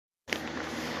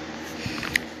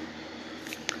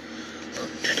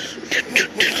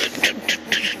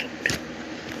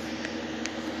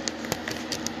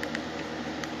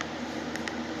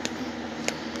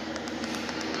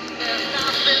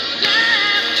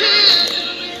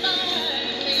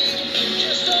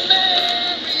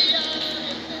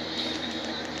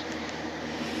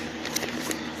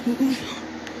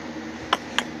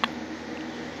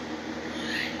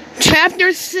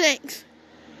Chapter 6.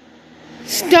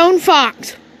 Stone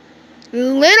Fox.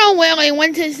 Little Willie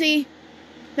went to see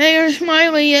Mayor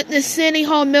Smiley at the City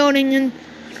Hall building and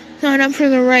signed up for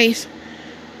the race.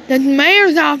 The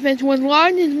mayor's office was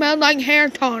large and smelled like hair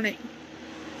tonic.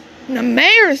 The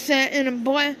mayor sat in a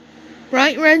bright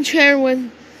red chair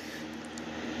with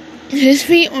his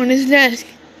feet on his desk.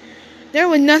 There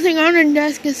was nothing on the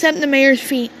desk except the mayor's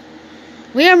feet.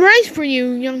 "We have race for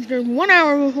you, youngsters, 1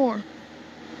 hour before."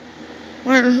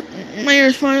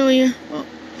 Mayor Smiley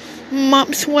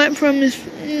mopped sweat from his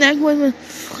neck with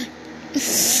a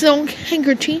silk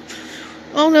handkerchief,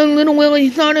 although Little Willie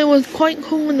thought it was quite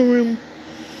cool in the room.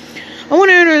 "I want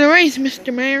to enter the race,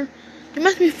 Mr. Mayor. You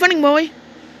must be funny, boy."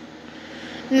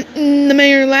 The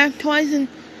mayor laughed twice and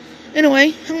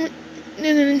away.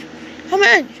 "How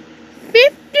much?"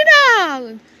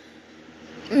 $50.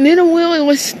 Little Willie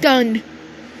was stunned.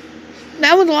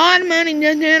 That was a lot of money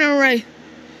just to enter a race,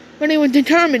 but he was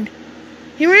determined.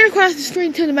 He ran across the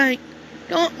street to the bank.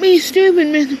 "Don't be stupid,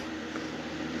 mister.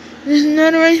 This is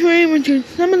not a race for amateurs.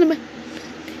 Some of the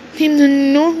teams in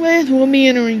the Northwest will be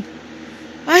entering.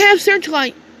 I have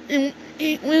Searchlight, and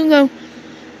we'll go."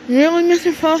 "Really,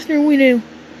 Mr. Foster, we do."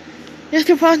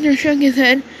 Mr. Foster shook his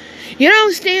head. "You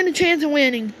don't stand a chance of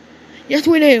winning." "Yes,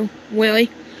 we do, Willie.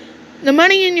 The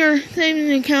money in your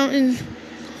savings account is...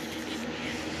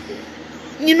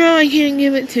 You know I can't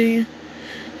give it to you."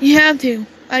 "You have to."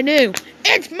 "I do."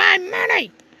 "It's my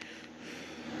money!"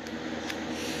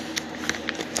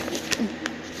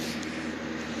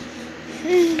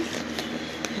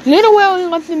 Little Willie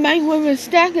left the bank with a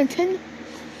stack of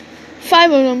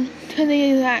 5 of them to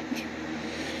the exact.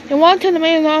 He walked to the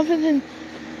mayor's office and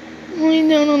leaned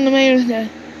down on the mayor's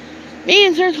desk. "Me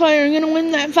and Searchlight are going to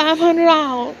win that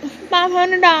 $500.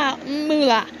 $500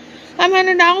 moolah.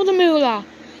 $500 a moolah,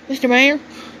 Mr. Mayor.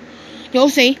 You'll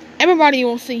see. Everybody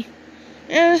will see."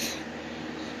 Yes.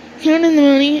 Counting the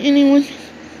money, and he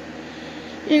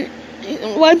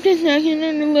wiped his neck and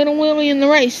entered Little Willie in the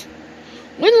race.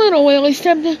 When Little Willie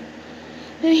stepped into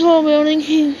the whole building,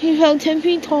 he felt 10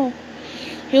 feet tall.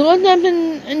 He looked up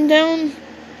and down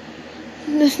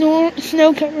the snow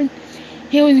covered.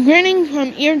 He was grinning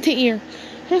from ear to ear.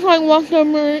 Searchlight walked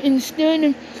over and stood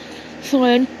and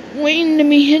sled, waiting to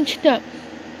be hitched up.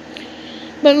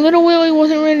 But Little Willie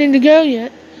wasn't ready to go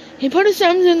yet. He put his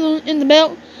thumbs in the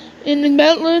belt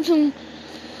loops and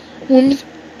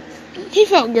he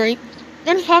felt great.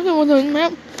 In his pocket was a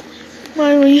map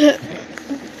Smiley had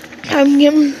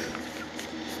given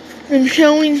and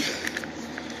showing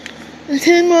the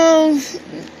 10 miles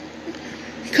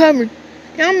covered.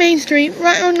 Down Main Street,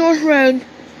 right on North Road,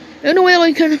 Little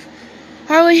Willie could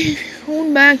hardly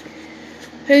hold back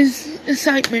his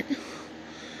excitement.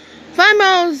 5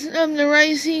 miles of the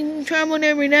race he traveled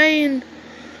every day and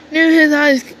knew his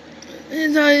eyes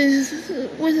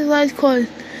closed.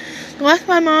 The last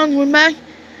 5 miles were back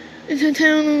into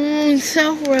town along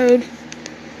South Road,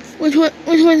 which was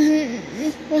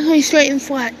mostly straight and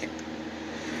flat.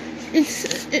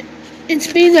 Its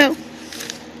speed up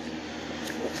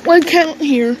would count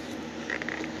here.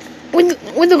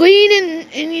 With the lead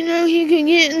and you know he could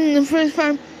get in the first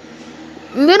 5,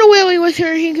 Little Willie was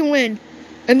sure he could win.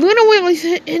 And Little Willie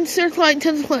hit Searchlight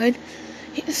to the sled.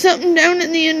 Something down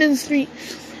at the end of the street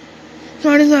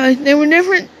caught his eyes. They were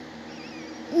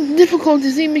difficult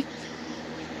to see.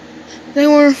 There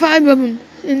were 5 of them,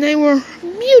 and they were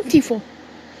beautiful.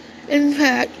 In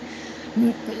fact,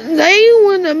 they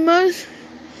were the most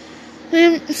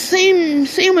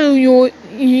Samoyeds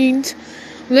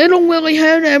Little Willie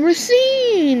had ever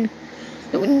seen.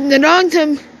 The dogs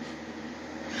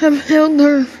have held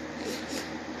their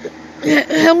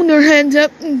heads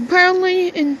up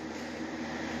proudly and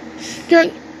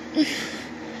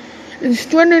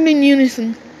strutted in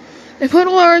unison. They put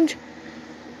a large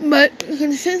but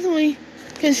consistently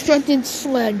constructed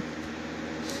sled.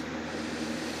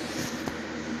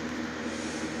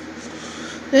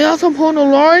 They also pulled a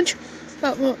large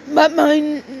but by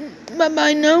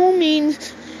no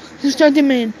means constructed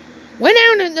man. Way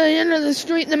down at the end of the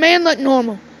street, the man looked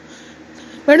normal.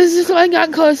 But as the sled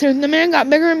got closer, the man got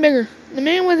bigger and bigger. The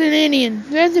man was an Indian,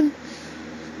 dressed in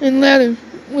leather,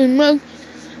 with smoke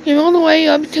came all the way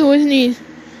up to his knees.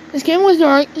 His skin was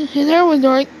dark, his hair was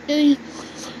dark, and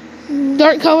a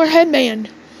dark-colored headband.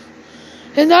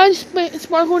 His eyes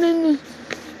sparkled in the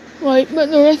light,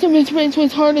 but the rest of his face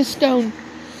was hard as stone.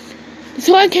 The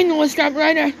sled king was stopped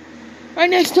right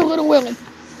next to Little Willie.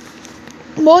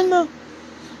 Boy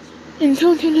and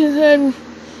tilted his head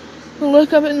to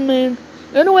look up at the man.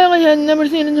 Little Willie had never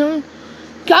seen a turn.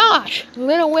 "Gosh!"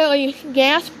 Little Willie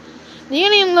gasped. The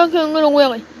Indian looked at Little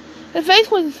Willie. His face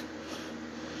was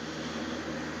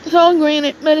all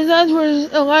granted, but his eyes were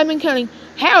alive and cunning.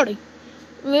 Howdy!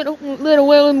 Little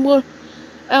Willie blew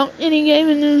out any game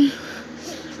in the,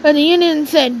 but the Indian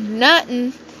said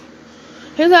nothing.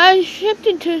 His eyes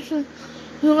shifted to some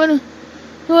who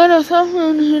let us off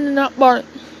and who did not bark.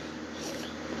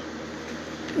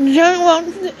 The giant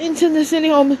walked into the city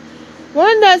hall.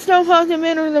 One that Stone Fox had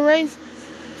entered the race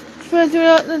spread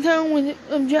throughout the town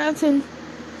of Jackson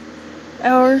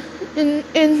Hour and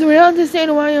throughout the state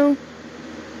of Wyoming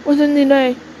within the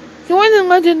day. Stories and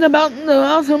legends about the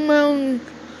awesome mountain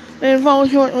man follow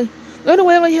shortly. Little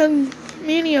Willie had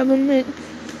many of them at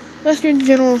Western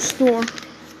General Store.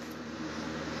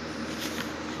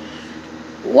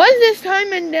 Was this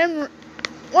in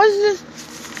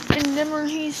Denver?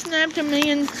 He snapped a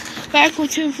man back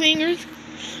with 2 fingers.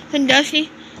 And Dusty,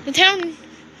 the town.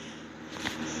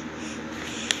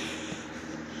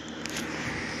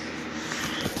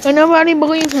 But nobody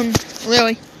believed him,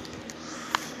 really.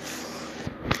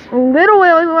 Little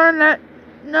Willie learned that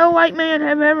no white man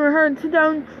had ever heard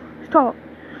Stone talk.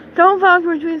 Stone Fox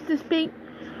refused to speak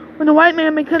with the white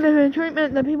man because of the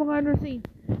treatment the people had received.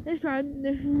 This tribe,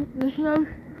 the snow,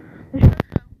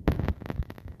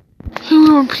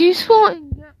 who were peaceful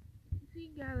and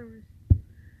sea gatherers,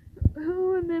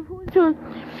 who had been forced to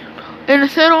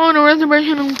settle on a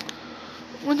reservation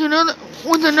with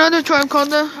another tribe called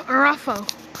the Arapaho.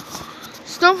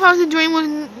 Stone Fox's dream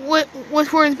was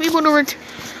for his people to return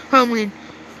homeland.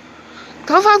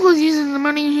 Stone Fox was using the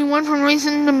money he won from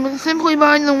racing to simply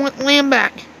buy the land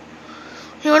back.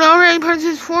 He had already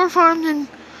purchased 4 farms and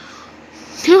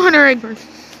 200 acres.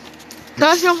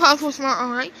 Thus, Stone Fox was smart,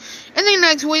 alright. And then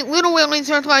next week, Little Willie and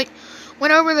Searchlight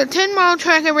went over the 10-mile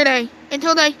track every day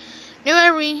until they knew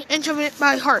every inch of it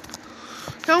by heart.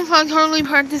 Stone Fox hardly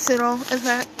practiced at all, in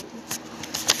fact.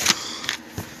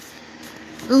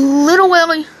 Little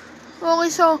Willie only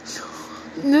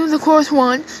knew the course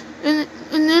once, and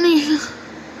then he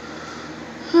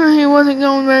wasn't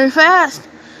going very fast.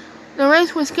 The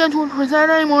race was scheduled for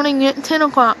Saturday morning at 10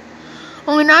 o'clock.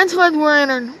 Only 9 sleds were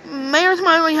entered. Mayor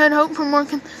Smiley had hoped for more,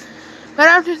 but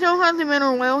after Stone Fox had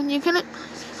been well, you couldn't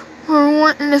for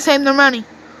wanting to save their money.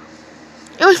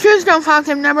 It was true Stone Fox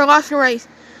had never lost a race,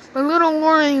 but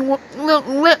Willie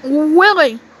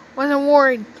wasn't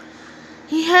worried.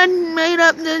 He had made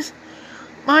up his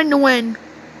mind to win,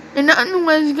 and nothing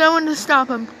was going to stop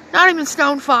him, not even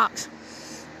Stone Fox.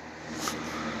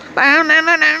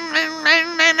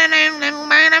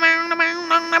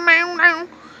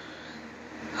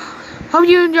 Hope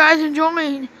you guys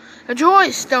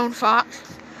enjoy Stone Fox.